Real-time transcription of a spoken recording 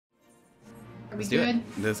Are we Let's do good? it.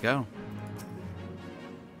 Let's go.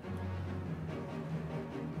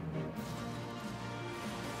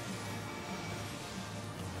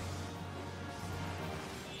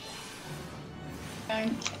 Okay.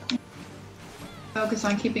 Focus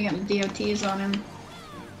on keeping up the DOTs on him.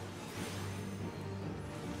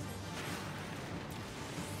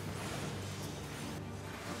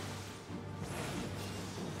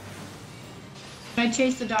 Should I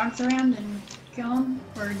chase the dogs around and kill them,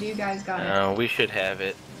 or do you guys got it? We should have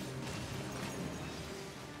it.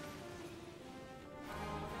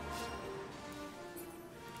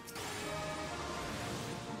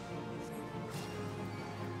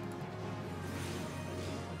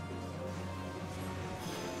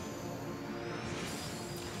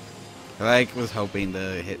 I was hoping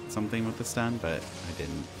to hit something with the stun, but I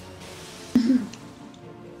didn't.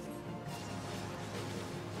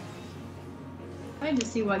 I need to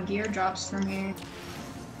see what gear drops from here.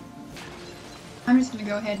 I'm just gonna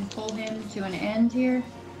go ahead and pull him to an end here,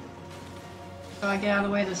 so I get out of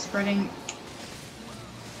the way of the spreading.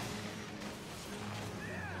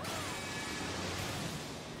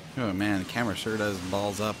 Oh man, the camera sure does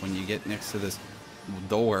balls up when you get next to this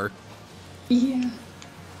door. Yeah.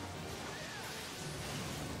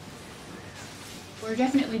 We're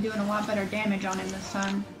definitely doing a lot better damage on him this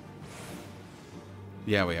time.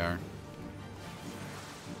 Yeah, we are.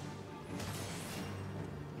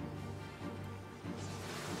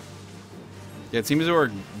 Yeah, it seems to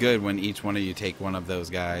work good when each one of you take one of those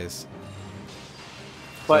guys.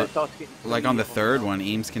 But So, it's also like on the third one,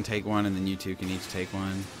 Eames can take one, and then you two can each take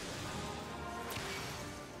one.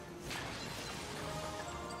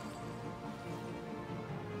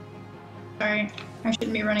 Sorry, I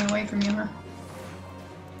shouldn't be running away from you, huh?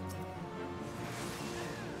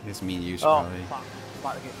 I guess me and you should Oh, probably. fuck.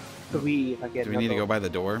 About to get three if I get Do we need to go another- by the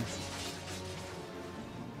door?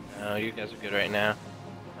 No, you guys are good right now.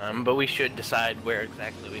 But we should decide where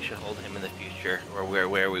exactly we should hold him in the future, or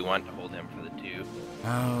where we want to hold him for the two.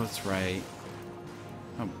 Oh, that's right.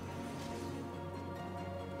 Oh.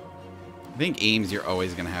 I think Eames, you're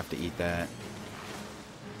always gonna have to eat that.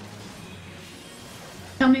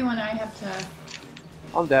 Tell me when I have to.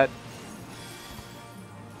 I'm dead.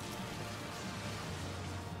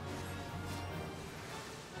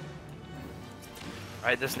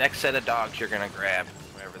 Alright, this next set of dogs you're gonna grab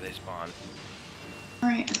whenever they spawn.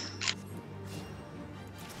 Alright.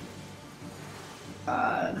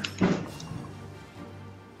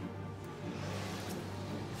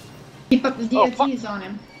 Keep up the Oh, fuck. DOTs on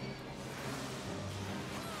him.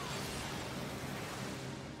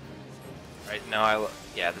 Right now,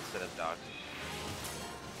 yeah, this set of dogs.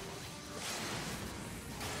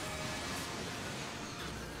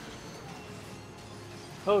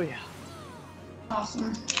 Oh yeah.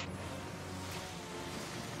 Awesome.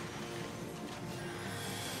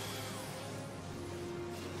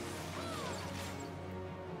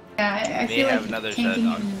 Yeah, I May feel have like another set of tanking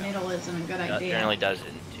dogs in the now. middle isn't a good It idea. generally does it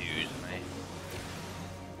in twos, and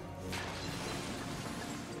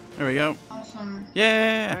There we go. Awesome.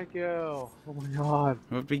 Yeah! Thank you. Oh my god.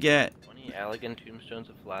 What'd we get? 20 elegant tombstones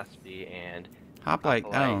of philosophy and Hoplite.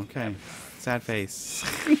 Oh, Hoplite. okay. Sad face.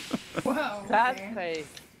 Whoa. That okay. face.